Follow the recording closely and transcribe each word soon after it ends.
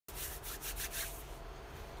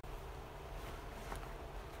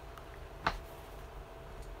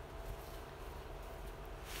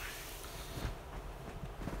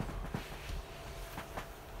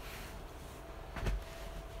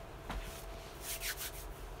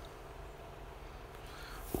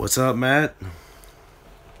What's up, Matt?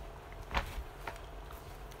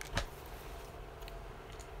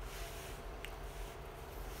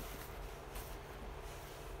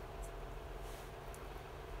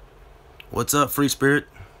 What's up, Free Spirit?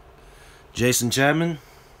 Jason Chapman?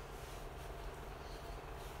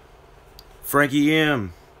 Frankie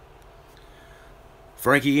M.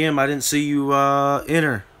 Frankie M, I didn't see you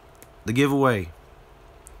enter the giveaway.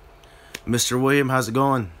 Mr. William, how's it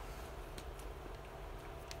going?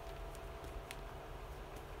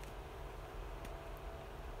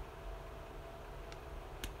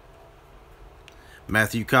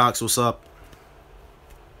 Matthew Cox, what's up?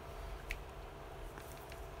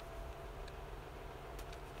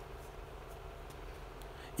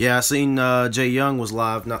 Yeah, I seen Jay Young was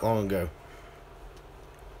live not long ago.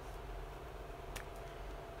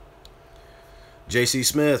 JC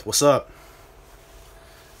Smith, what's up?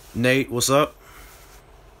 Nate, what's up?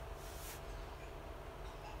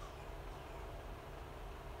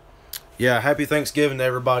 Yeah, happy Thanksgiving to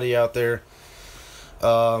everybody out there.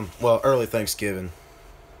 Well, early Thanksgiving.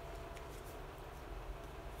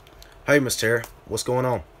 Hey, Miss Tara, what's going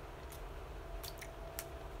on?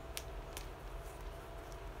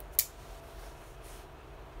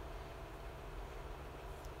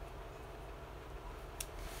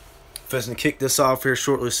 Fixing to kick this off here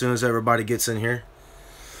shortly as soon as everybody gets in here.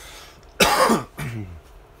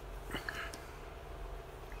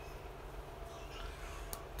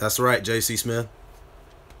 That's right, JC Smith.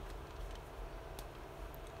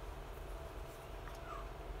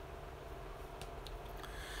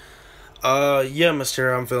 Yeah,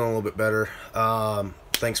 Mr. I'm feeling a little bit better.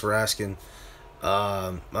 Thanks for asking.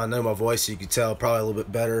 I know my voice, you can tell, probably a little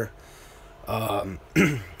bit better.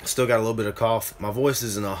 Still got a little bit of cough. My voice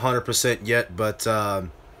isn't 100% yet, but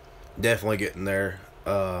definitely getting there.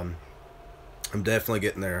 I'm definitely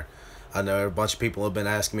getting there. I know a bunch of people have been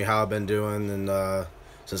asking me how I've been doing, and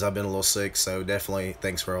since I've been a little sick, so definitely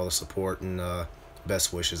thanks for all the support and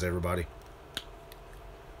best wishes, everybody.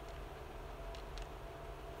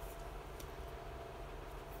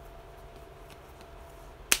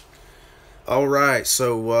 Alright,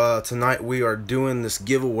 so tonight we are doing this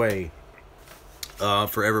giveaway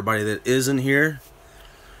for everybody that is in here.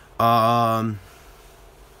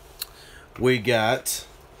 We got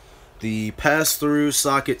the pass-through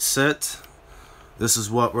socket set. This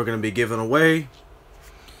is what we're going to be giving away.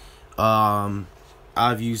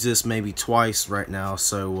 I've used this maybe twice right now,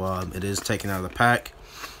 so it is taken out of the pack.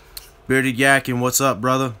 Bearded Yakin, what's up,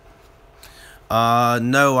 brother?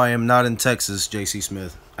 No, I am not in Texas, JC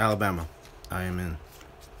Smith. Alabama, I am in.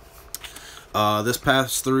 This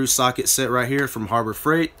pass-through socket set right here from Harbor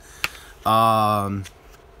Freight. It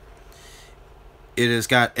has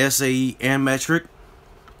got SAE and metric.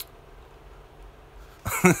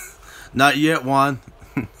 Not yet, Juan.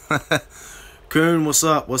 Coon, what's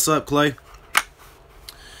up? What's up, Clay?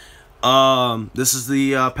 This is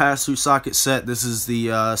the pass-through socket set. This is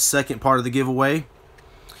the second part of the giveaway.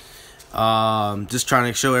 Just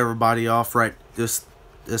trying to show everybody off this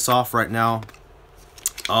off right now.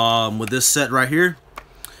 With this set right here,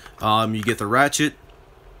 you get the ratchet.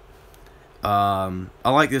 I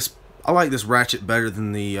like this ratchet better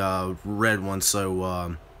than the red one.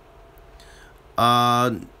 So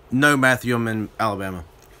no, Matthew, I'm in Alabama.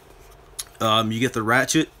 You get the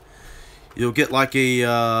ratchet. You'll get like a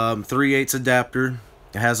 3/8 adapter.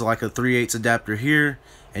 It has like a 3/8 adapter here,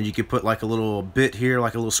 and you can put like a little bit here,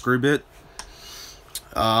 like a little screw bit.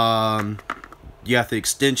 You got the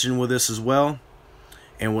extension with this as well.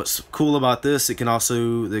 And what's cool about this,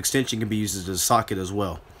 the extension can be used as a socket as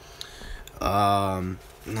well. Now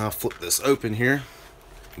I'll flip this open here.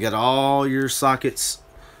 You got all your sockets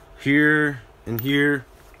here and here.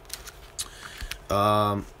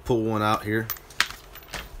 Pull one out here.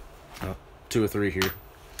 2 or 3 here.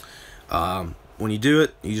 When you do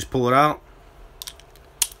it, you just pull it out,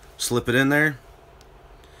 slip it in there,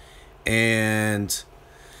 and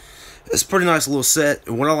it's a pretty nice little set.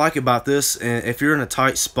 And what I like about this, and if you're in a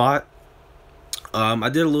tight spot, I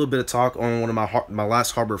did a little bit of talk on one of my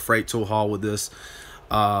last Harbor Freight tool haul with this.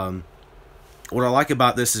 What I like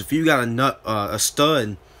about this is if you got a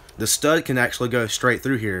stud, the stud can actually go straight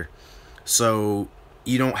through here, so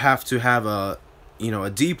you don't have to have a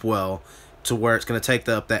deep well to where it's going to take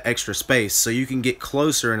up that extra space, so you can get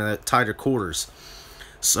closer in tighter quarters.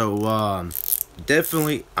 So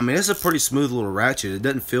definitely, I mean, it's a pretty smooth little ratchet. It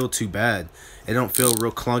doesn't feel too bad. It don't feel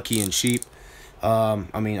real clunky and cheap.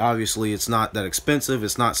 I mean, obviously it's not that expensive.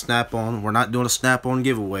 It's not Snap-on. We're not doing a Snap-on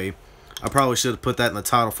giveaway. I probably should have put that in the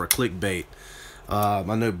title for clickbait.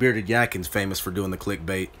 I know Bearded Yakin's famous for doing the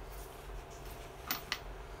clickbait.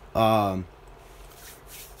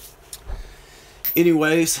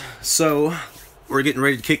 Anyways, so we're getting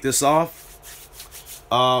ready to kick this off.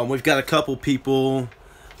 We've got a couple people.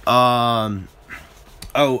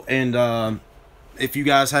 If you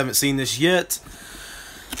guys haven't seen this yet,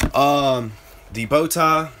 the bow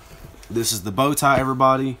tie. This is the bow tie,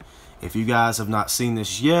 everybody. If you guys have not seen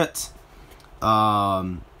this yet,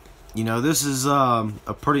 you know, this is a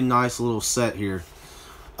pretty nice little set here.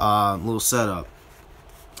 Little setup.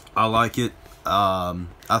 I like it.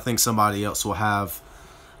 I think somebody else will have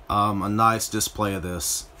a nice display of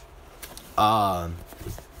this.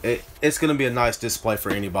 It's going to be a nice display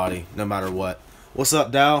for anybody, no matter what. What's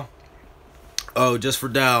up, Dow? Oh, just for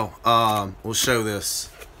Dow, we'll show this.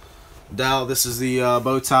 Dow, this is the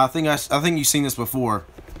bow tie. I think you've seen this before.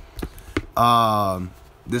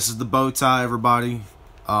 This is the bow tie, everybody.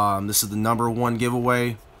 This is the #1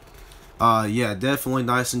 giveaway. Yeah, definitely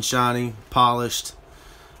nice and shiny, polished.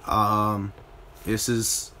 This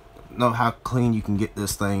is, know how clean you can get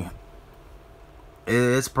this thing.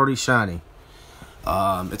 It's pretty shiny.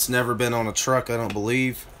 It's never been on a truck, I don't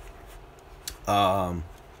believe. I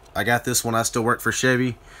got this when I still work for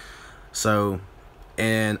Chevy. So,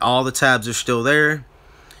 and all the tabs are still there.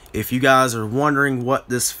 If you guys are wondering what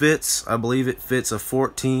this fits, I believe it fits a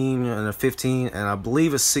 14 and a 15 and I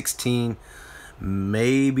believe a 16,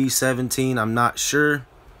 maybe 17, I'm not sure.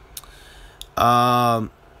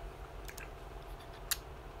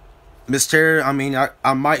 Miss Terry, I mean,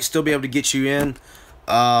 I might still be able to get you in.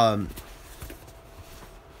 I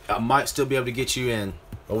might still be able to get you in.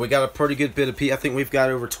 But we got a pretty good bit of people. I think we've got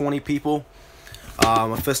over 20 people.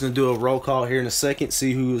 I'm fixing to do a roll call here in a second,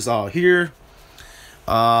 see who's all here.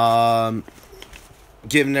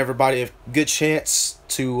 Giving everybody a good chance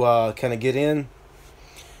to kind of get in.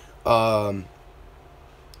 Yeah,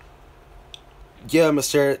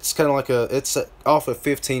 Miss Terry, it's kind of like it's off of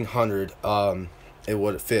 1500. And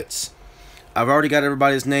what it fits. I've already got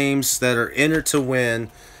everybody's names that are entered to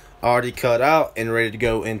win already cut out and ready to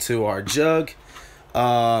go into our jug.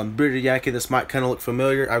 Bearded Yankee, this might kind of look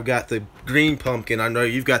familiar. I've got the green pumpkin. I know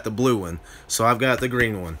you've got the blue one, so I've got the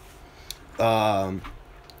green one. Let's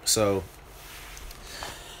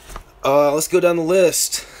go down the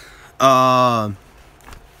list.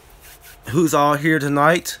 Who's all here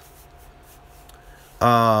tonight?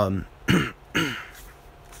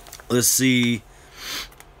 Let's see.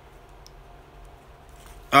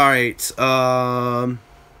 All right.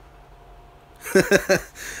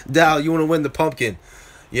 Dow, you want to win the pumpkin?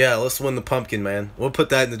 Yeah, let's win the pumpkin, man. We'll put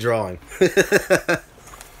that in the drawing.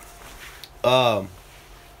 All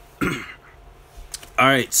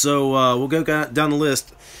right, so we'll go down the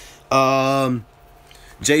list.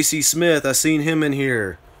 J.C. Smith, I seen him in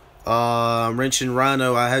here. Wrench and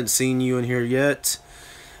Rhino, I hadn't seen you in here yet.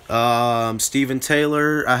 Steven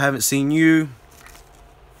Taylor, I haven't seen you.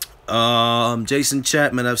 Jason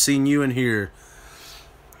Chapman, I've seen you in here.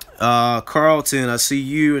 Carlton, I see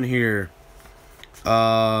you in here.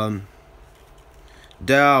 Dow,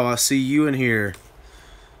 I see you in here.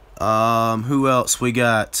 Who else we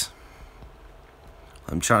got?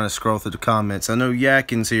 I'm trying to scroll through the comments. I know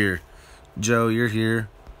Yakin's here. Joe, you're here.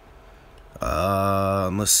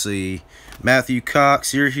 Let's see. Matthew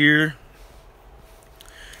Cox, you're here.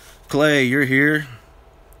 Clay, you're here.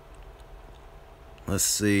 Let's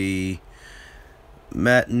see.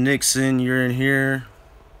 Matt Nixon, you're in here.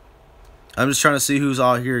 I'm just trying to see who's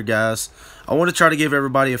all here, guys. I want to try to give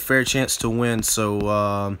everybody a fair chance to win,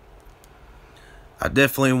 so I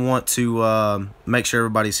definitely want to make sure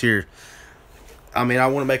everybody's here. I mean, I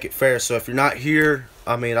want to make it fair, so if you're not here,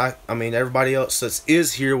 I mean everybody else that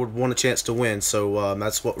is here would want a chance to win, so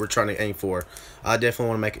that's what we're trying to aim for. I definitely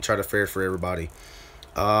want to make it try to fair for everybody.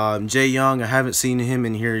 Jay Young, I haven't seen him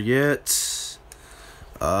in here yet.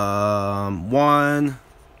 Juan,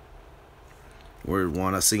 where'd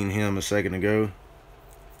Juan? I seen him a second ago.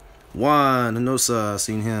 Juan Hanosa, I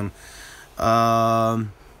seen him.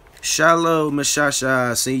 Shallow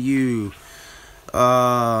Mashasha, I see you.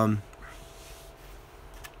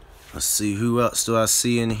 Let's see, who else do I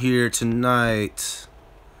see in here tonight?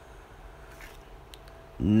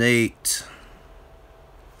 Nate,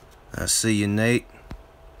 I see you, Nate.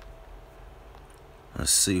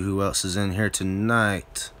 Let's see who else is in here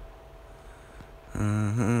tonight.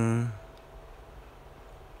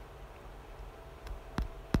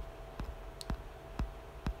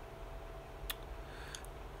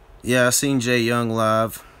 Yeah, I seen Jay Young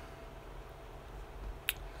live.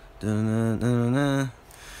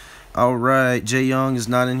 Alright, Jay Young is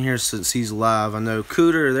not in here since he's live. I know.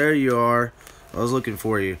 Cooter, there you are. I was looking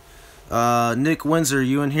for you. Nick Windsor,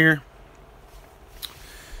 you in here?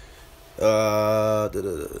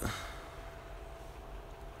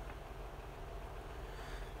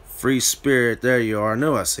 Free Spirit, there you are. I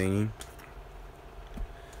know I seen you.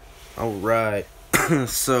 Alright.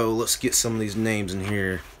 So let's get some of these names in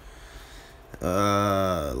here.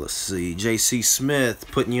 Let's see. JC Smith,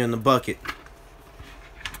 putting you in the bucket.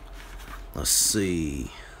 Let's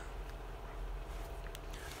see.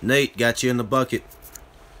 Nate, got you in the bucket.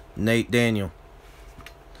 Nate Daniel.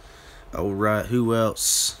 Alright, who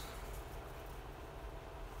else?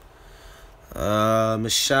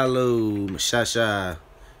 Miss Shiloh, Miss Shasha,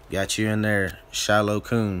 got you in there. Shiloh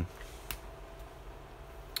Coon.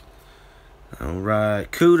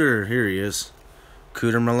 Alright, Cooter, here he is.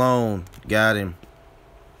 Cooter Malone, got him.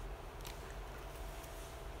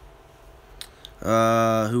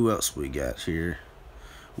 Who else we got here?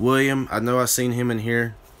 William, I know I seen him in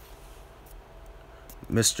here.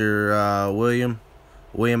 Mr. William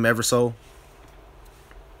Eversole.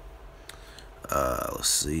 Let's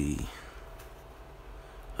see.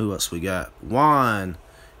 Who else we got? Juan.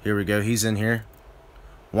 Here we go. He's in here.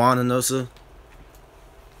 Juan Anosa.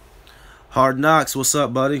 Hard Knocks. What's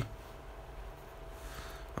up, buddy?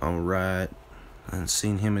 Alright. I haven't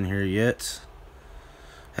seen him in here yet.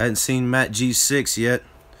 Hadn't seen Matt G6 yet.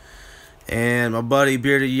 And my buddy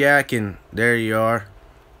Bearded Yakin. There you are.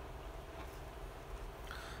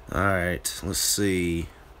 Alright. Let's see.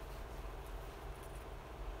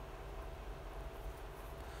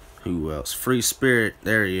 Who else? Free Spirit.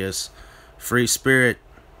 There he is. Free Spirit.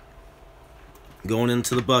 Going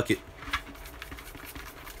into the bucket.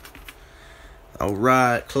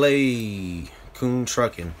 Alright. Clay. Coon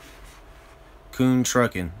Trucking. Coon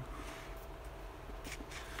Trucking.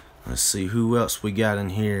 Let's see who else we got in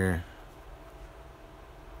here.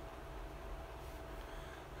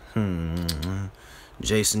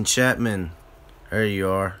 Jason Chapman. There you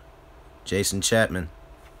are. Jason Chapman.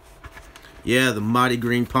 Yeah, the Mighty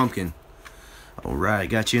Green Pumpkin. Alright,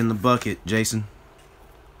 got you in the bucket, Jason.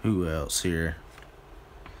 Who else here?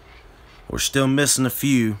 We're still missing a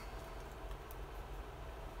few.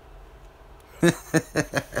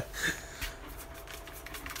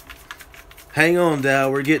 Hang on, Dow.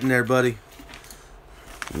 We're getting there, buddy.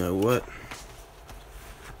 You know what?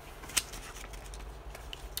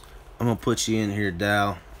 I'm going to put you in here,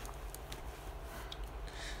 Dow.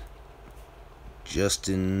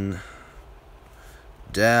 Justin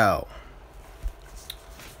Dow.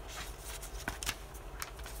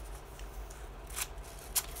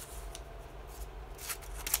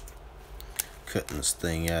 Cutting this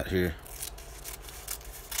thing out here.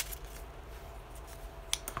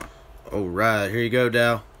 Alright, here you go,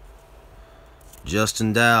 Dow.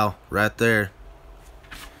 Justin Dow, right there.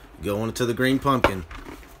 Going into the Green Pumpkin.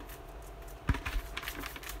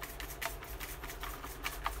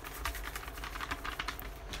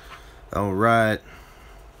 Alright.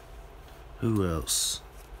 Who else?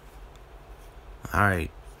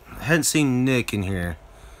 Alright. I hadn't seen Nick in here.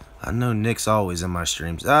 I know Nick's always in my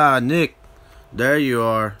streams. Ah, Nick. There you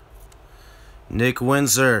are. Nick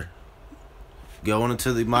Windsor. Going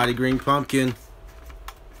into the Mighty Green Pumpkin.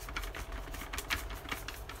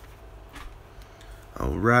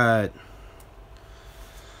 Alright.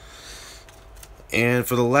 And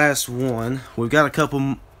for the last one, we've got a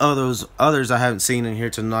couple others I haven't seen in here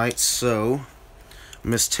tonight. So,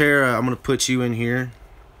 Miss Tara, I'm going to put you in here.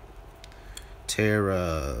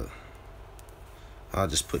 Tara. I'll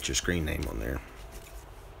just put your screen name on there.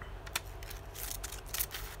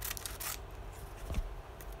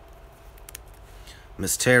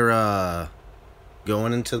 Miss Tara,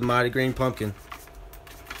 going into the Mighty Green Pumpkin.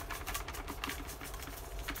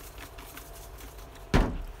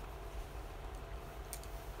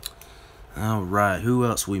 Alright, who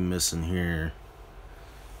else we missing here?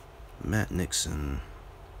 Matt Nixon.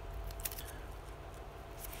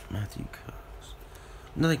 Matthew Cox.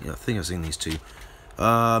 I think I've seen these two.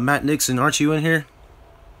 Matt Nixon, aren't you in here?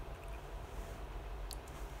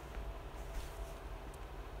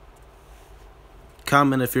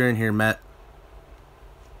 Comment if you're in here, Matt.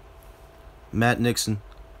 Matt Nixon.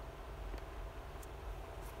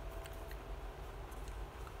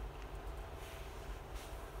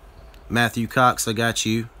 Matthew Cox, I got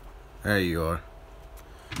you. There you are.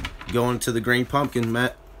 Going to the Green Pumpkin,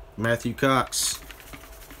 Matthew Cox.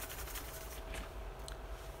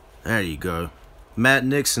 There you go. Matt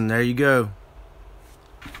Nixon, there you go.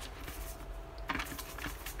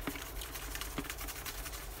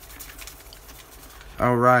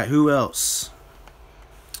 Alright, who else?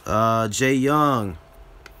 Jay Young.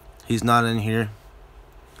 He's not in here.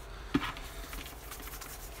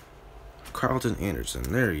 Carlton Anderson.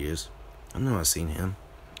 There he is. I know I've seen him.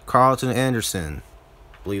 Carlton Anderson.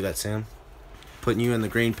 I believe that's him. Putting you in the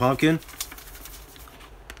Green Pumpkin.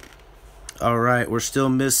 Alright, we're still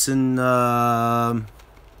missing Wrench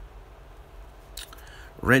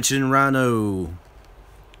and Rhino,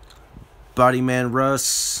 Bodyman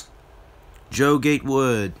Russ, Joe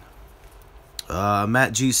Gatewood,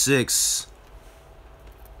 Matt G6.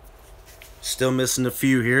 Still missing a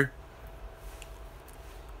few here.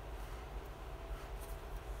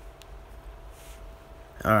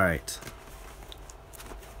 Alright.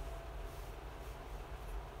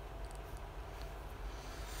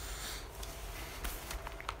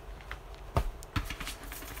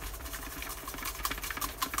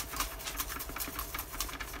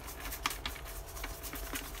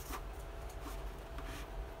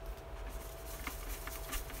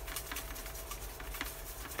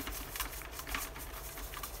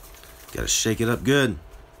 Gotta shake it up good.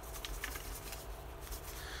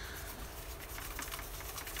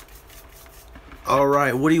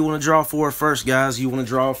 Alright, what do you want to draw for first, guys? You want to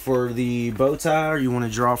draw for the bow tie, or you want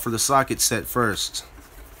to draw for the socket set first?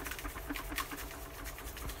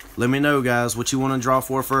 Let me know, guys, what you want to draw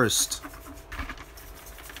for first.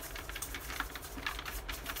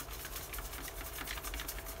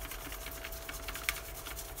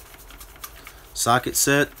 Socket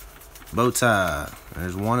set, bow tie.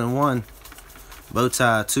 There's 1 and 1. Bow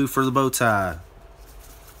tie, 2 for the bow tie.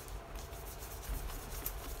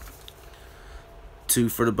 2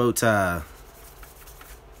 for the bow tie.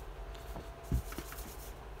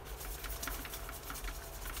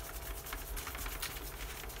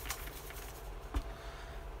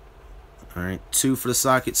 Alright, 2 for the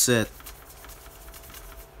socket set.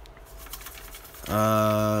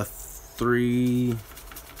 3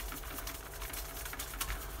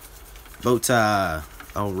 bow tie.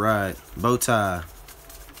 Alright, bow tie.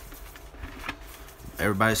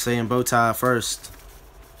 Everybody's saying bow tie first.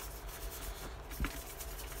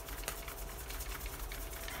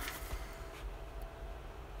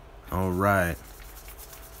 Alright.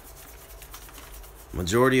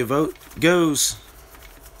 Majority of vote goes.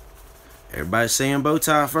 Everybody's saying bow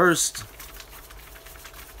tie first.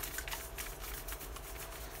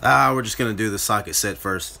 We're just gonna do the socket set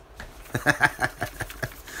first.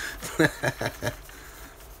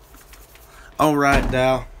 Alright,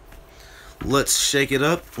 now let's shake it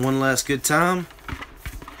up one last good time.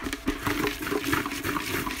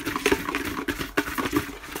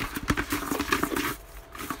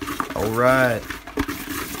 Alright.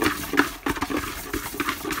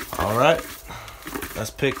 Alright.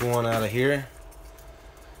 Let's pick one out of here.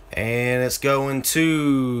 And it's going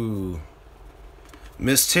to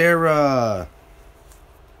Miss Tara.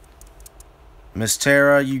 Miss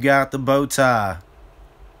Tara, you got the bow tie.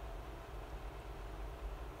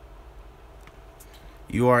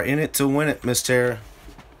 You are in it to win it, Miss Tara.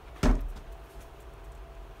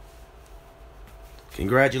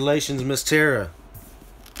 Congratulations, Miss Tara.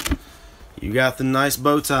 You got the nice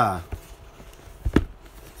bow tie.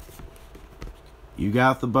 You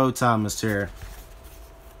got the bow tie, Miss Tara.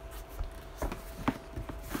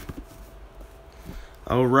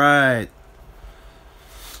 Alright.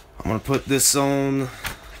 I'm going to put this on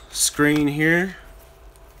screen here.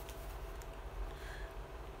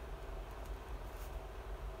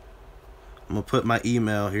 I'm going to put my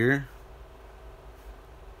email here.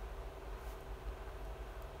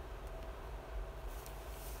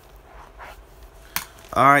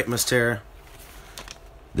 Alright, Miss Tara.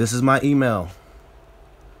 This is my email.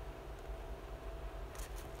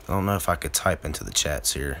 I don't know if I could type into the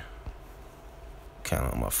chats here. Kind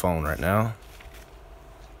of on my phone right now.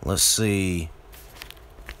 Let's see.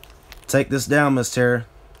 Take this down, Miss Tara.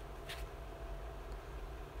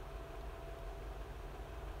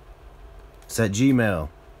 It's at Gmail.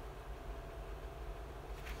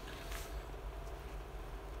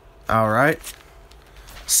 Alright.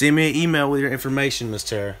 Send me an email with your information, Miss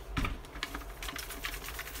Tara.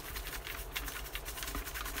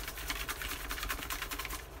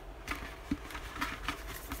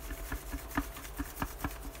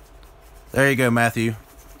 There you go, Matthew.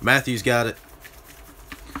 Matthew's got it.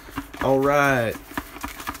 Alright.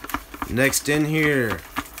 Next in here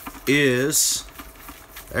is...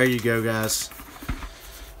 There you go, guys.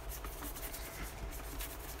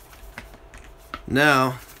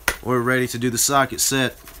 Now, we're ready to do the socket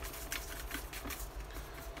set.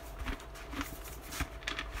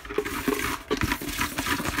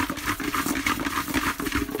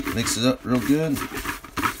 Mix it up real good.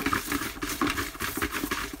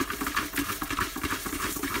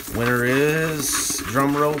 Winner is,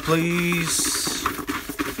 drum roll please.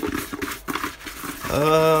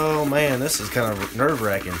 Oh man, this is kind of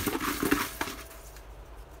nerve-wracking.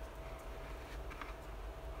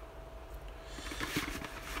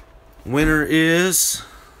 Winner is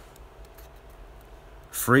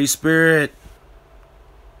Free Spirit.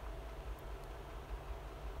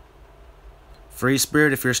 Free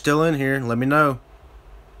Spirit, if you're still in here, let me know.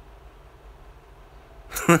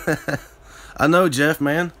 I know, Jeff,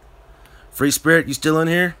 man. Free Spirit, you still in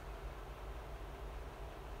here?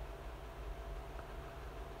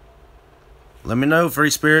 Let me know,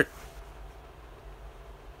 Free Spirit.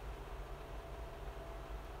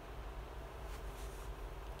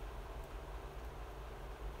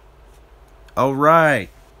 All right.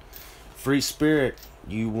 Free Spirit,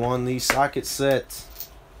 you won the socket set.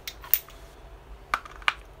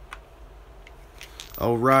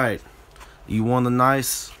 All right. You won the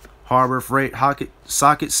nice Harbor Freight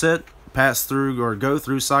socket set. Pass through or go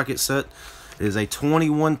through socket set. It is a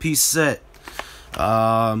 21-piece set.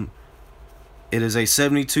 It is a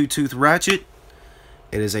 72 tooth ratchet.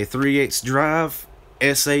 It is a 3/8 drive,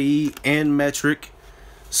 SAE and metric.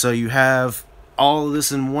 So you have all of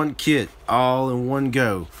this in one kit, all in one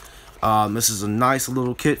go. This is a nice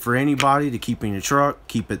little kit for anybody to keep in your truck,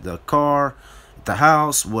 keep at the car, at the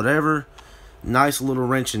house, whatever. Nice little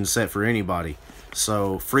wrenching set for anybody.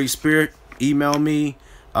 So Free Spirit, email me.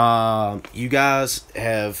 You guys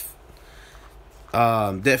have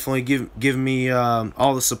definitely given me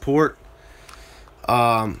all the support.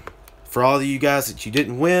 For all of you guys that you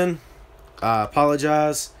didn't win, I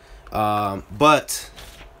apologize. But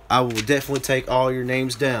I will definitely take all your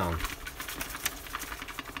names down.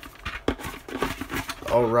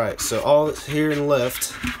 Alright, so all that's here and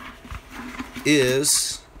left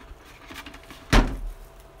is...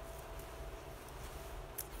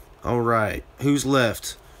 Alright, who's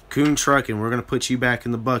left? Coon Trucking, we're going to put you back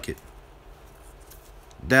in the bucket.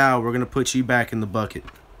 Dow, we're going to put you back in the bucket.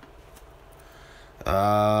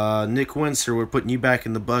 Nick Windsor, we're putting you back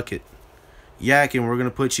in the bucket. Yakin, we're going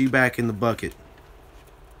to put you back in the bucket.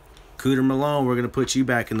 Cooter Malone, we're going to put you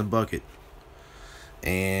back in the bucket.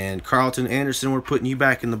 And Carlton Anderson, we're putting you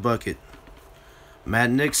back in the bucket. Matt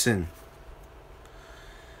Nixon.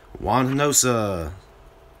 Juan Hinosa.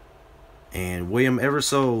 And William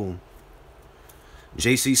Eversole.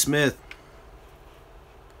 J.C. Smith.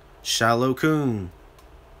 Shiloh Coon.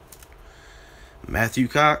 Matthew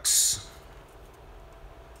Cox.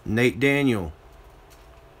 Nate Daniel.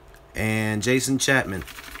 And Jason Chapman.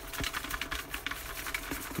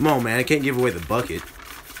 Come on, man. I can't give away the bucket.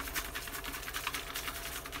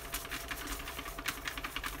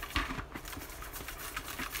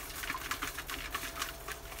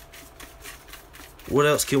 What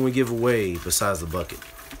else can we give away besides the bucket?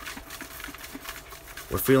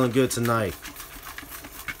 We're feeling good tonight.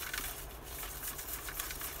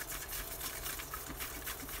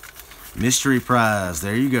 Mystery prize.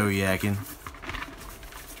 There you go, Yakin.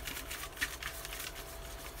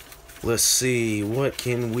 Let's see. What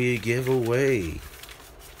can we give away?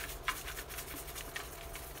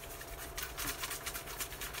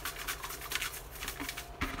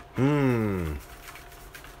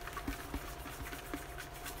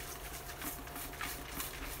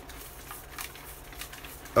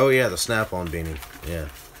 Oh yeah, the Snap-on beanie. Yeah.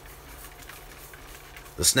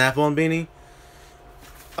 The Snap-on beanie?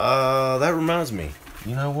 That reminds me.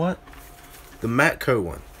 You know what? The Matco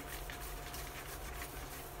one.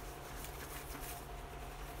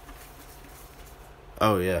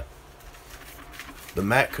 Oh yeah. The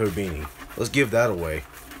Matco beanie. Let's give that away.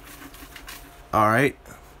 Alright.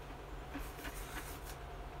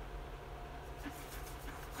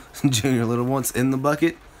 Junior Little Ones in the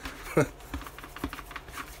bucket.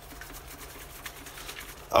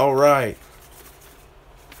 Alright.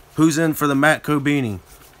 Who's in for the Matco beanie?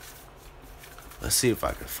 Let's see if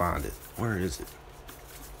I can find it. Where is it?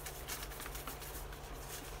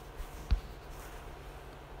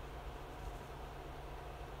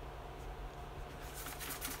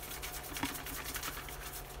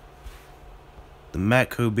 The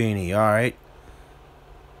Matco beanie. Alright.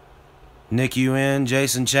 Nick, you in?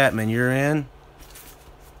 Jason Chapman, you're in?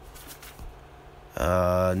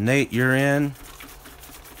 Nate, you're in?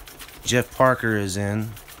 Jeff Parker is in.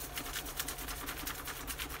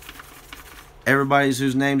 Everybody's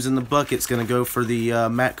whose name's in the bucket's gonna go for the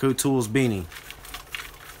Matco Tools beanie.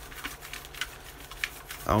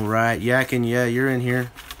 Alright, Yakin, yeah, you're in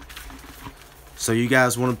here. So you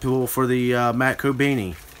guys want to pull for the Matco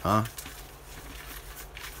beanie, huh?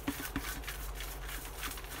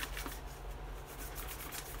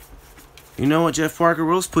 You know what, Jeff Parker?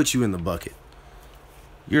 We'll just put you in the bucket.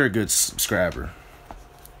 You're a good subscriber.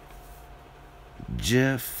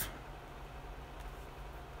 Jeff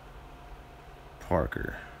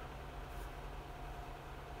Parker.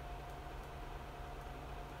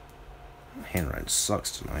 Handwriting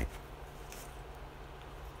sucks tonight.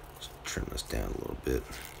 Let's Trim this down a little bit.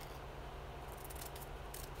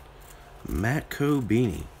 Matco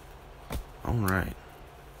beanie. Alright.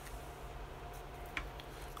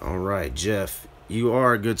 Alright, Jeff. You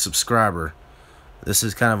are a good subscriber. This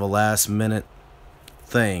is kind of a last minute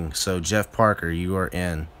thing. So, Jeff Parker, you are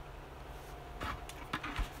in.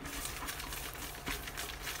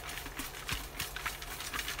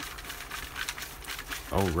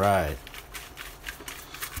 Alright.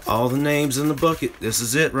 All the names in the bucket. This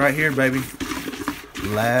is it right here, baby.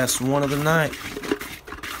 Last one of the night.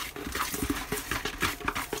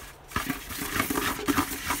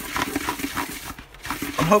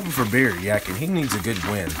 I'm hoping for Beard Yakin. He needs a good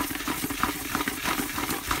win.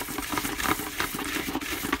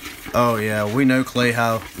 Oh yeah, we know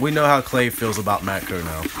how Clay feels about Matco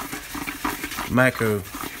now. Matco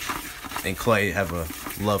and Clay have a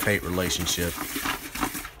love-hate relationship.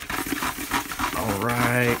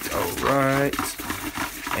 Alright.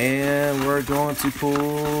 And we're going to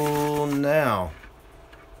pull now.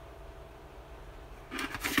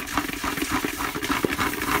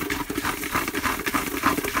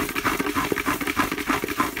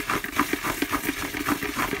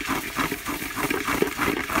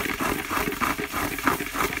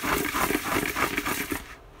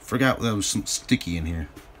 Forgot there was something sticky in here.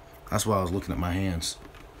 That's why I was looking at my hands.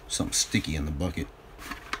 Something sticky in the bucket.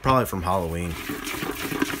 Probably from Halloween.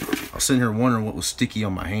 I was sitting here wondering what was sticky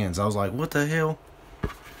on my hands. I was like, what the hell?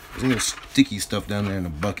 There's a little sticky stuff down there in the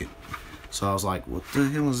bucket. So I was like, what the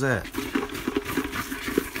hell is that?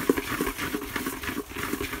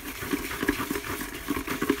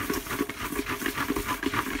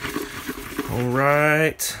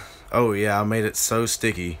 Alright. Oh yeah, I made it so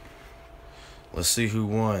sticky. Let's see who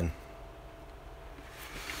won.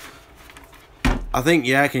 I think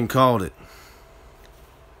Yakin called it.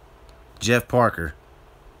 Jeff Parker.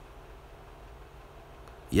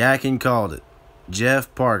 Yakin called it.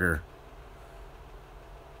 Jeff Parker.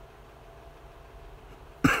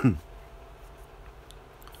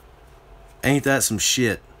 Ain't that some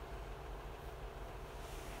shit?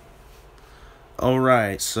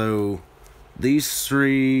 Alright, so these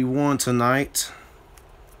three won tonight.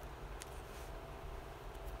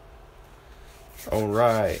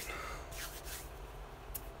 Alright.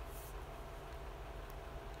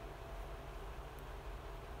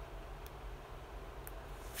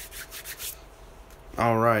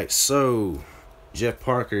 Alright, so Jeff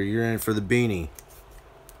Parker, you're in for the beanie.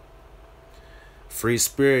 Free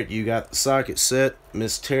Spirit, you got the socket set.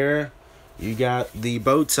 Miss Tara, you got the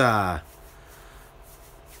bow tie.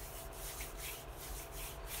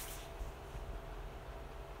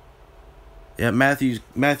 Yeah, Matthew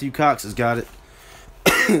Cox has got it.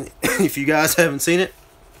 If you guys haven't seen it,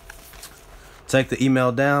 take the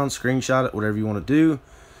email down, screenshot it, whatever you want to do.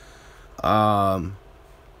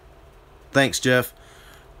 Thanks, Jeff.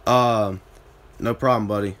 No problem,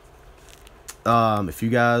 buddy. If you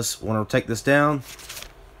guys want to take this down,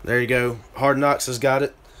 there you go. Hard Knocks has got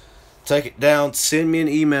it. Take it down. Send me an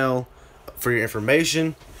email for your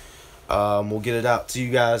information. We'll get it out to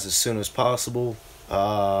you guys as soon as possible.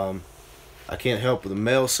 I can't help with the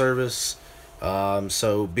mail service.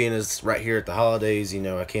 So being as right here at the holidays, you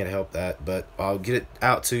know, I can't help that, but I'll get it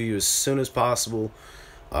out to you as soon as possible.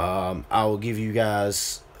 I will give you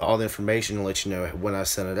guys all the information and let you know when I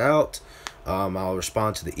send it out. I'll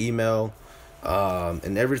respond to the email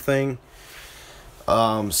and everything.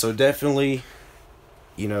 So definitely,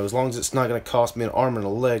 you know, as long as it's not going to cost me an arm and a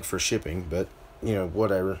leg for shipping, but you know,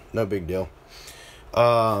 whatever, no big deal.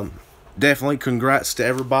 Definitely congrats to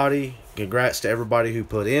everybody. Congrats to everybody who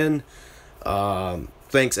put in.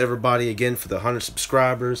 Thanks everybody again for the 100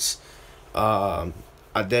 subscribers. I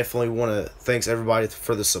definitely want to thanks everybody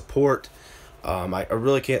for the support. I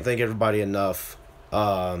really can't thank everybody enough.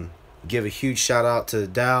 Give a huge shout out to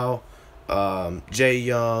Dow, Jay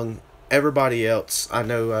Young, everybody else. I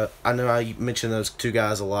know I mention those two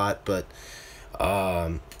guys a lot, but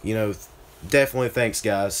you know, definitely thanks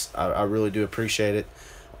guys. I really do appreciate it.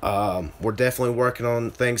 We're definitely working on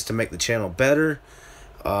things to make the channel better.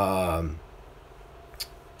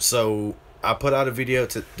 So I put out a video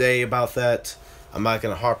today about that. I'm not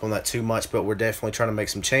going to harp on that too much, but we're definitely trying to make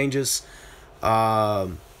some changes.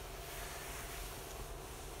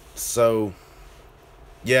 So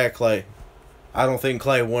yeah, Clay. I don't think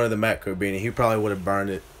Clay wanted the Matco beanie. He probably would have burned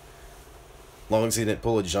it. Long as he didn't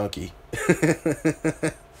pull a junkie.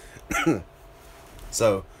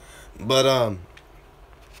 So, but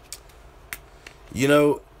you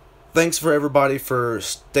know, thanks for everybody for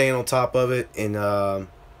staying on top of it, and I'm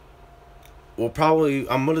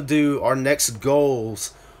gonna do our next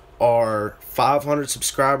goals are 500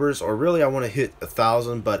 subscribers, or really I want to hit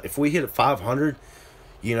 1,000, but if we hit 500,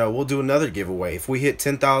 you know, we'll do another giveaway. If we hit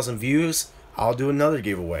 10,000 views, I'll do another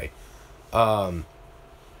giveaway.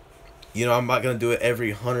 You know, I'm not going to do it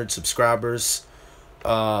every 100 subscribers,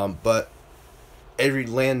 but every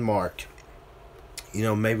landmark, you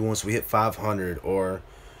know, maybe once we hit 500 or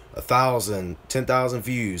 1,000, 10,000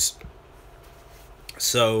 views.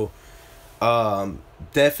 So,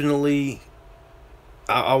 definitely,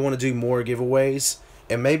 I want to do more giveaways,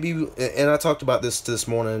 and maybe, and I talked about this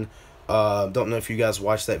morning. Don't know if you guys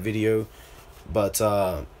watched that video, but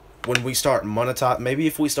when we start maybe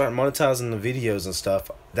if we start monetizing the videos and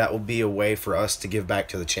stuff, that will be a way for us to give back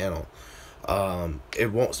to the channel.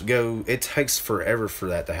 It takes forever for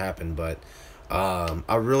that to happen, but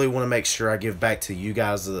I really want to make sure I give back to you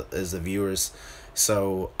guys as the viewers.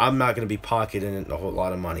 So I'm not going to be pocketing a whole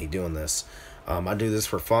lot of money doing this. I do this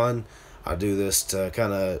for fun. I do this to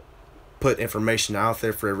kind of put information out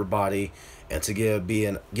there for everybody, and to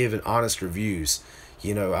give honest reviews.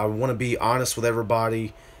 You know, I want to be honest with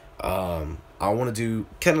everybody. I want to do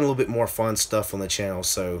kind of a little bit more fun stuff on the channel.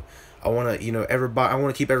 So I want to, you know, I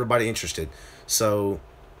want to keep everybody interested. So,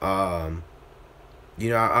 you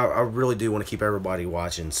know, I really do want to keep everybody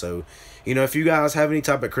watching. So, you know, if you guys have any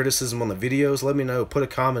type of criticism on the videos, let me know. Put a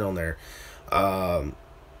comment on there.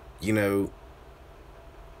 You know,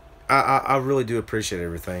 I really do appreciate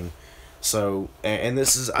everything. So, and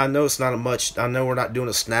this is, I know it's not much. I know we're not doing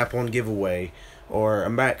a Snap-on giveaway or a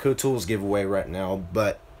Matco Tools giveaway right now,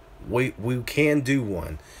 but we can do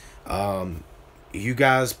one. You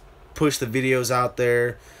guys push the videos out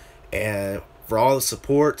there, and for all the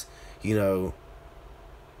support, you know,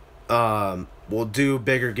 we'll do a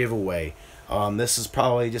bigger giveaway. This is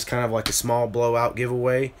probably just kind of like a small blowout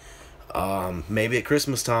giveaway. Maybe at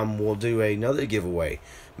Christmas time we'll do another giveaway.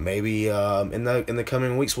 Maybe in the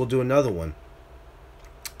coming weeks we'll do another one.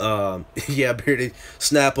 Yeah, Bearded,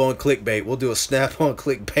 Snap-on clickbait. We'll do a Snap-on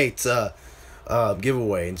clickbait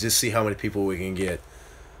giveaway and just see how many people we can get.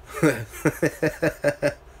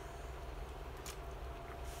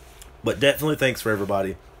 But definitely thanks for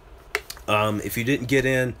everybody. If you didn't get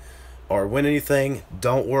in or win anything,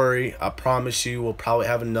 don't worry. I promise you we'll probably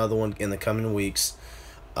have another one in the coming weeks.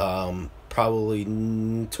 Probably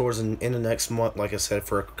towards the end of next month, like I said,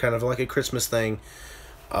 for kind of like a Christmas thing.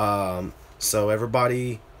 So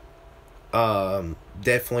everybody,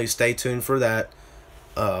 definitely stay tuned for that.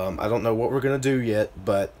 I don't know what we're gonna do yet,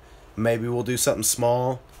 but maybe we'll do something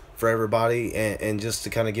small for everybody, and just to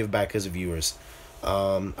kind of give back as viewers.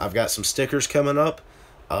 I've got some stickers coming up.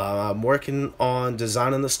 I'm working on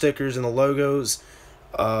designing the stickers and the logos.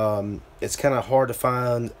 It's kind of hard to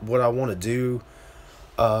find what I want to do.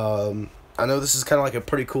 I know this is kind of like a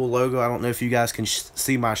pretty cool logo. I don't know if you guys can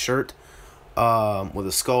see my shirt, with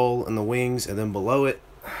a skull and the wings, and then below it,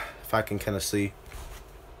 if I can kind of see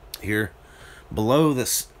here, below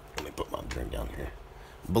this, let me put my drink down here.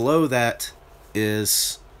 Below that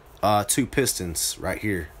is 2 pistons right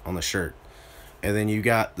here on the shirt, and then you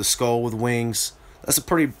got the skull with wings. That's a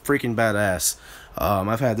pretty freaking badass.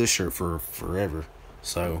 I've had this shirt for forever,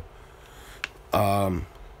 so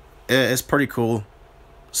it's pretty cool.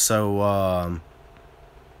 So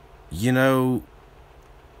you know,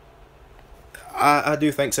 I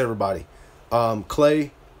do thanks everybody.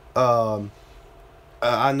 Clay, I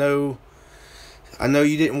know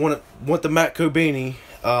you didn't want the Matco beanie,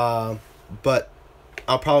 but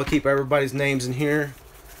I'll probably keep everybody's names in here.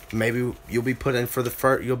 Maybe you'll be put in for the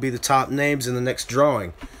first. You'll be the top names in the next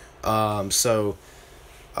drawing. So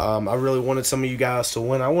I really wanted some of you guys to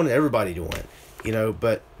win. I wanted everybody to win, you know.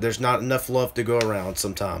 But there's not enough love to go around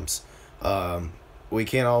sometimes. We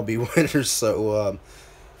can't all be winners. So,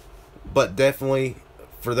 but definitely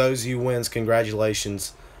for those of you wins,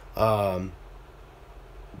 congratulations. You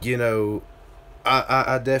know,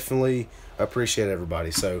 I definitely appreciate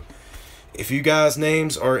everybody. So if you guys'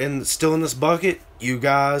 names are still in this bucket, you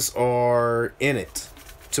guys are in it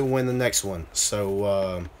to win the next one.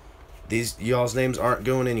 So these y'all's names aren't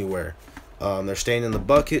going anywhere. They're staying in the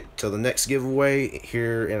bucket till the next giveaway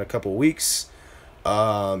here in a couple weeks.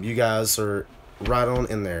 You guys are right on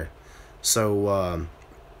in there. So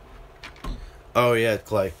oh yeah,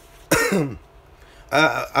 Clay.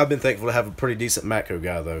 I've been thankful to have a pretty decent Matco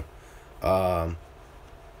guy though.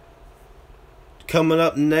 Coming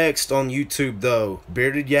up next on YouTube though,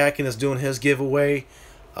 Bearded Yakin is doing his giveaway.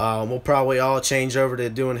 We'll probably all change over to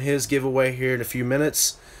doing his giveaway here in a few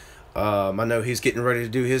minutes. I know he's getting ready to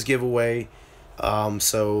do his giveaway.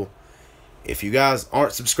 So if you guys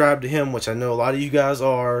aren't subscribed to him, which I know a lot of you guys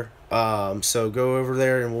are, so go over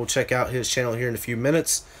there and we'll check out his channel here in a few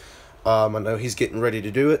minutes. I know he's getting ready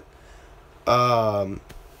to do it. Um,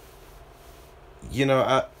 you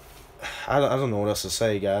know, I don't know what else to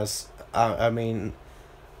say, guys. I mean,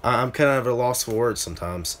 I'm kind of at a loss for words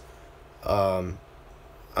sometimes. Um,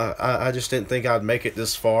 I just didn't think I'd make it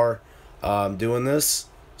this far doing this.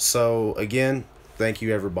 So, again, thank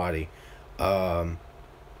you, everybody. Um,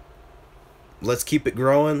 let's keep it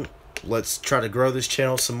growing. Let's try to grow this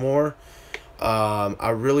channel some more. I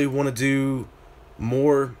really want to do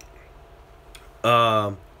more.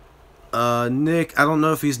 Nick, I don't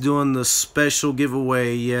know if he's doing the special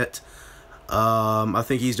giveaway yet. I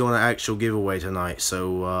think he's doing an actual giveaway tonight,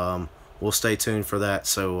 so we'll stay tuned for that.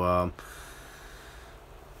 So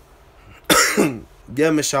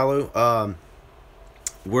yeah, Miss Shallow,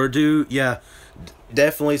 we're due. Yeah,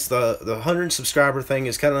 definitely. It's the 100 subscriber thing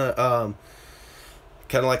is kind of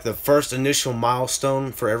like the first initial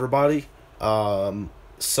milestone for everybody.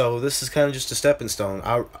 So this is kind of just a stepping stone.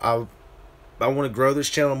 I want to grow this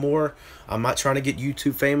channel more. I'm not trying to get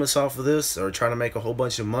YouTube famous off of this or trying to make a whole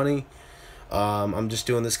bunch of money. I'm just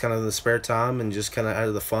doing this kind of in the spare time and just kind of out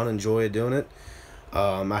of the fun and joy of doing it.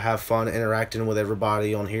 I have fun interacting with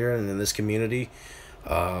everybody on here and in this community.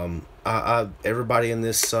 Everybody in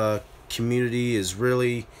this community is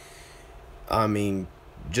really, I mean,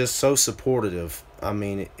 just so supportive. I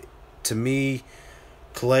mean, to me,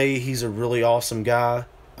 Clay, he's a really awesome guy,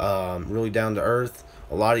 really down to earth.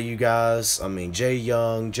 A lot of you guys, I mean, Jay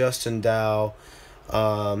Young, Justin Dow,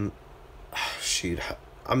 shoot,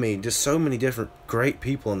 I mean, just so many different great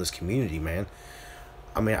people in this community, man.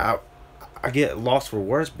 I mean, I get lost for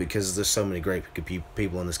words because there's so many great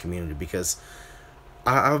people in this community, because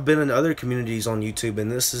I've been in other communities on YouTube,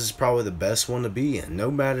 and this is probably the best one to be in.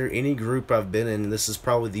 No matter any group I've been in, this is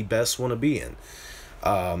probably the best one to be in.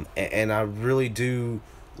 And I really do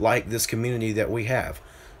like this community that we have.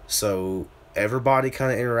 So everybody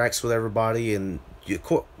kind of interacts with everybody, and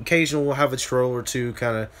occasionally we'll have a troll or two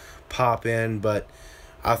kind of pop in, but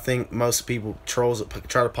I think most people, trolls that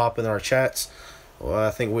try to pop in our chats, well,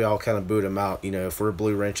 I think we all kind of boot them out. You know, if we're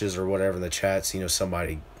blue wrenches or whatever in the chats, you know,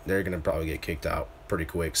 they're going to probably get kicked out pretty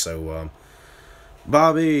quick. So,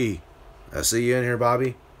 Bobby, I see you in here,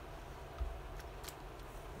 Bobby.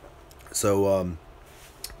 So,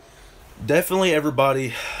 definitely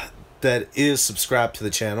everybody that is subscribed to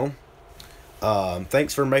the channel,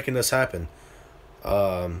 thanks for making this happen.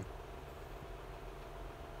 You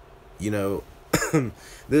know,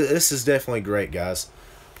 this is definitely great, guys.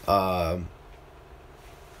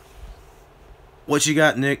 What you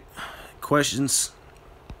got, Nick? Questions?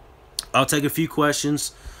 I'll take a few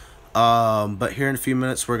questions. But here in a few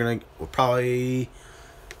minutes, we'll probably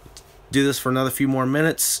do this for another few more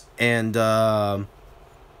minutes, and we'll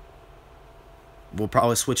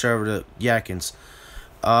probably switch over to Yakins.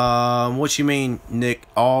 What you mean, Nick?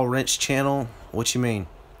 All Wrench channel? What you mean?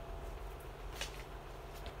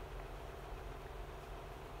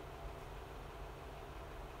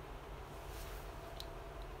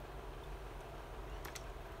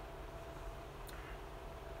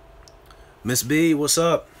 Miss B, what's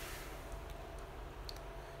up?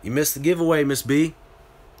 You missed the giveaway, Miss B.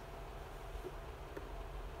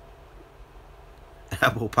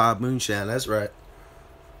 Apple pie moonshine, that's right.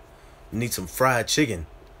 We need some fried chicken.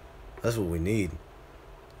 That's what we need.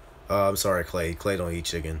 I'm sorry, Clay. Clay don't eat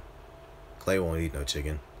chicken. Clay won't eat no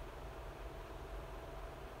chicken.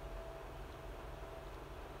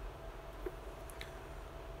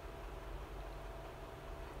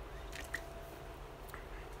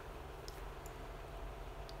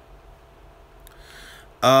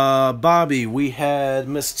 Bobby, we had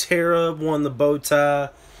Miss Tara won the bow tie.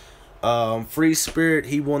 Free Spirit,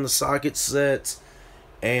 he won the socket sets.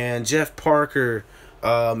 And Jeff Parker,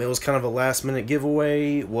 it was kind of a last minute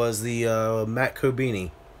giveaway, was the Matt Kobini.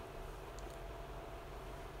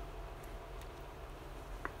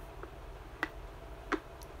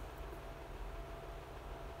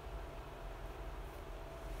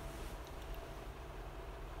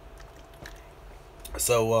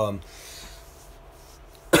 So,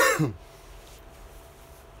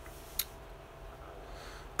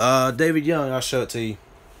 David Young, I'll show it to you.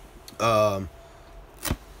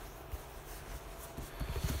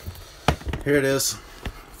 Here it is.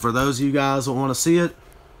 For those of you guys that want to see it.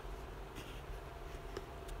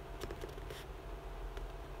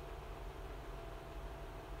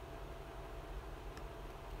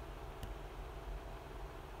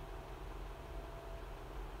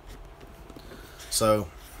 So,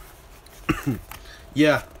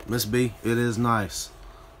 yeah, Miss B, it is nice.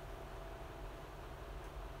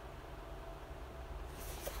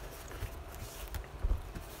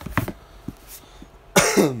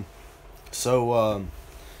 So,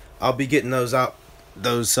 I'll be getting those out,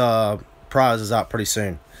 those prizes out pretty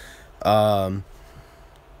soon. Um,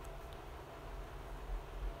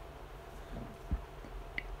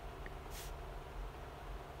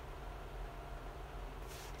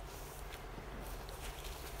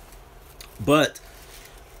 but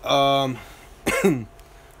um,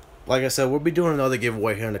 like I said, we'll be doing another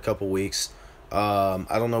giveaway here in a couple weeks. I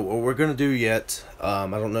don't know what we're gonna do yet. I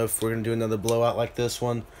don't know if we're gonna do another blowout like this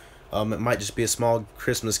one. It might just be a small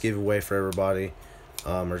Christmas giveaway for everybody,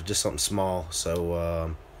 or just something small.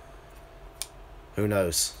 So who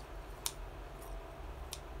knows?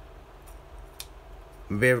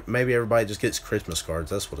 Maybe everybody just gets Christmas cards.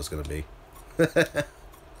 That's what it's gonna be.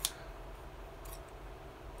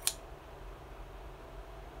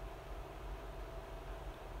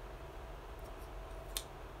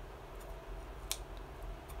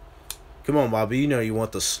 Come on, Bobby. You know you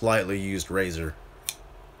want the slightly used razor.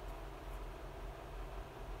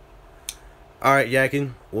 Alright,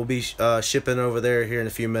 Yakin. We'll be shipping over there here in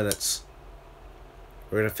a few minutes.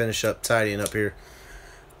 We're going to finish up tidying up here.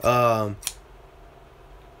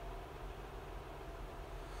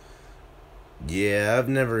 Yeah, I've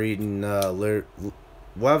never eaten well,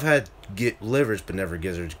 I've had livers, but never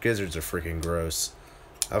gizzards. Gizzards are freaking gross.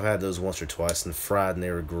 I've had those once or twice and fried, and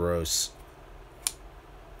they were gross.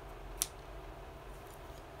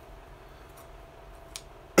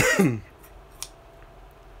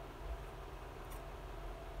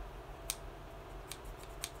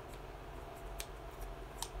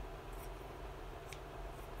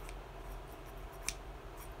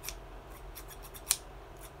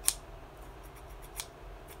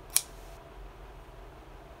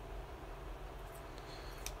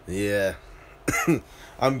 Yeah.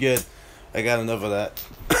 I'm good. I got enough of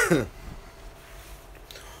that.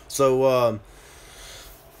 So,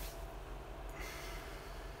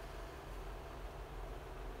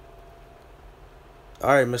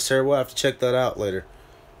 alright, Miss Sarah, we'll have to check that out later.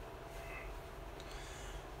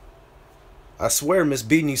 I swear Miss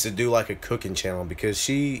B needs to do like a cooking channel, because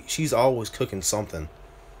she's always cooking something.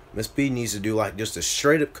 Miss B needs to do like just a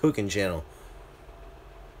straight up cooking channel.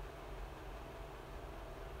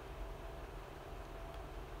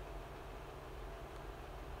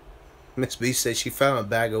 Miss B said she found a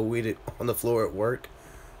bag of weed on the floor at work.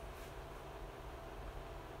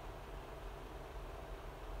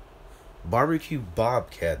 Barbecue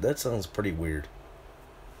Bobcat. That sounds pretty weird.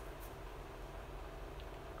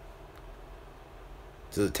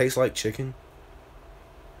 Does it taste like chicken?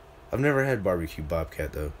 I've never had barbecue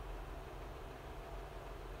Bobcat though.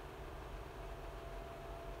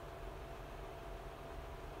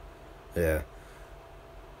 Yeah.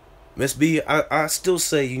 Miss B, I still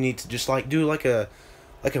say you need to just like do like a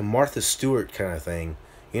Martha Stewart kind of thing.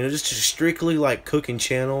 You know, just a strictly like cooking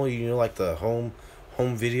channel, you know, like the home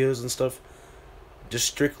videos and stuff. Just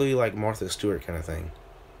strictly like Martha Stewart kind of thing.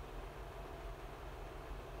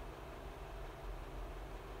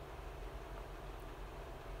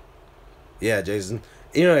 Yeah, Jason.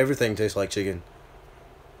 You know, everything tastes like chicken.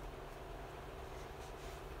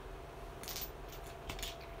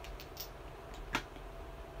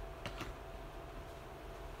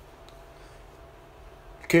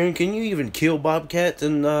 Can you even kill bobcats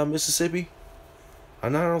in Mississippi? I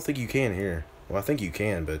don't think you can here. Well, I think you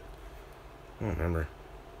can, but I don't remember.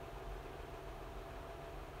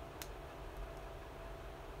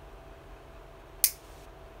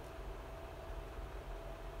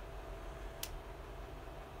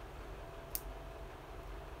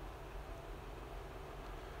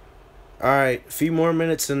 Alright, a few more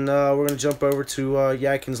minutes and we're going to jump over to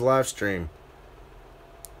Yakin's live stream.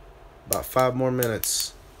 About 5 more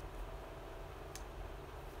minutes.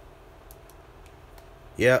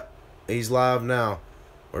 Yep, he's live now.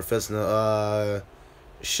 We're fixing to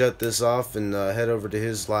shut this off and head over to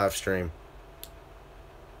his live stream.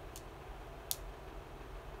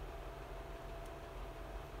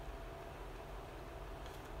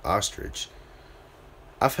 Ostrich.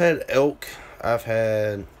 I've had elk. I've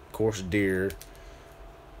had, of course, deer.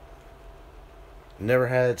 Never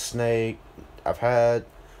had snake.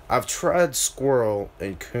 I've tried squirrel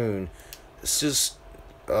and coon. It's just,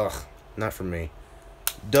 not for me.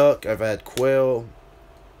 Duck. I've had quail.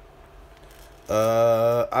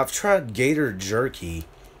 I've tried gator jerky.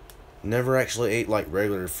 Never actually ate like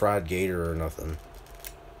regular fried gator or nothing.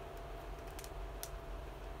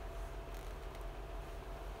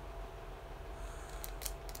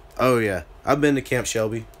 Oh yeah, I've been to Camp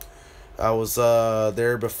Shelby. I was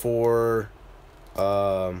there before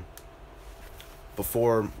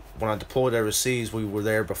before when I deployed overseas. We were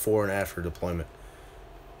there before and after deployment.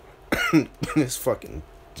 It's fucking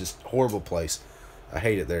just horrible place. I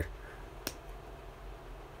hate it there.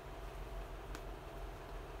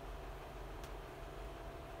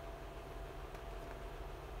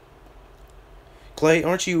 Clay,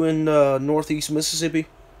 aren't you in northeast Mississippi?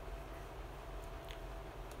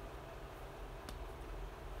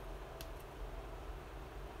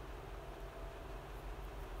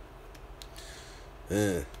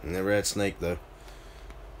 Never had snake though.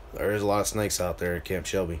 There's a lot of snakes out there at Camp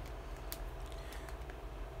Shelby.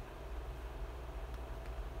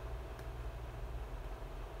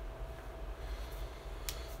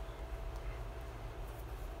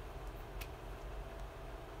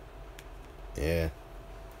 Yeah.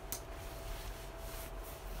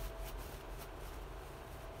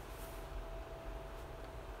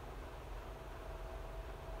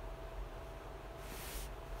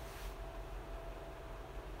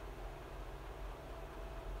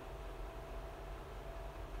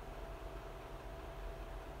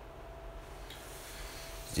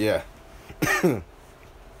 Yeah.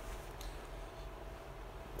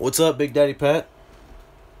 What's up, Big Daddy Pat?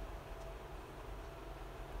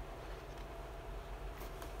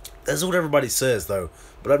 That's what everybody says, though.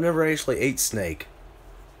 But I've never actually ate snake.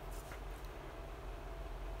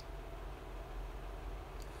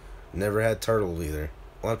 Never had turtle either.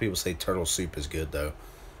 A lot of people say turtle soup is good, though.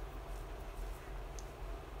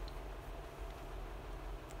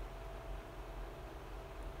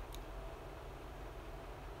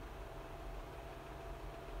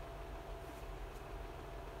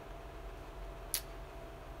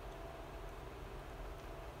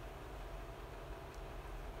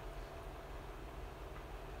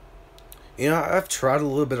 You know, I've tried a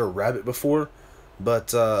little bit of rabbit before,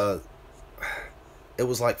 but it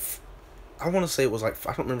was like, I want to say it was like,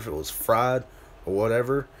 I don't remember if it was fried or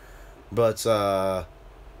whatever, but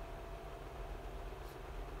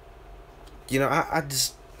you know, I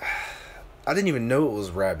just, I didn't even know it was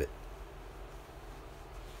rabbit.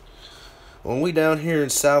 When we down here in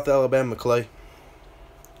South Alabama, Clay,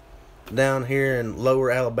 down here in Lower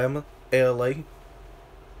Alabama, LA,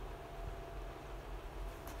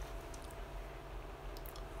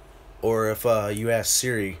 or if you ask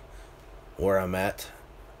Siri where I'm at,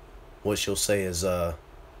 what she'll say is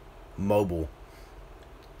Mobile.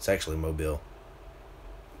 It's actually Mobile.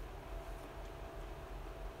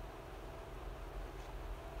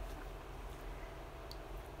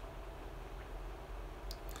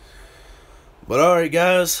 But alright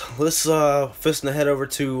guys, let's fist to head over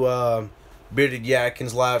to Bearded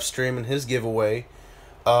Yatkins live stream and his giveaway.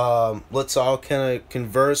 Let's all kind of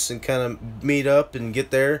converse and kind of meet up and get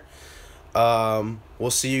there. We'll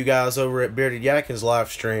see you guys over at Bearded Yatkins live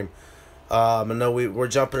stream. I know we're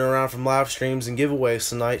jumping around from live streams and giveaways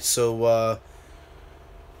tonight, so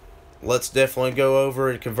let's definitely go over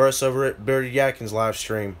and converse over at Bearded Yatkins live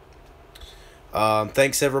stream.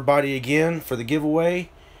 Thanks everybody again for the giveaway.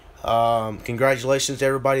 Congratulations to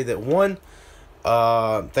everybody that won.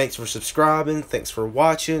 Thanks for subscribing. Thanks for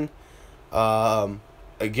watching.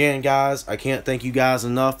 Again, guys, I can't thank you guys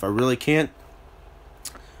enough. I really can't.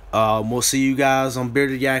 We'll see you guys on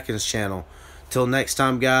Bearded Yatkins channel. Till next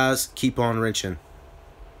time, guys, keep on wrenching.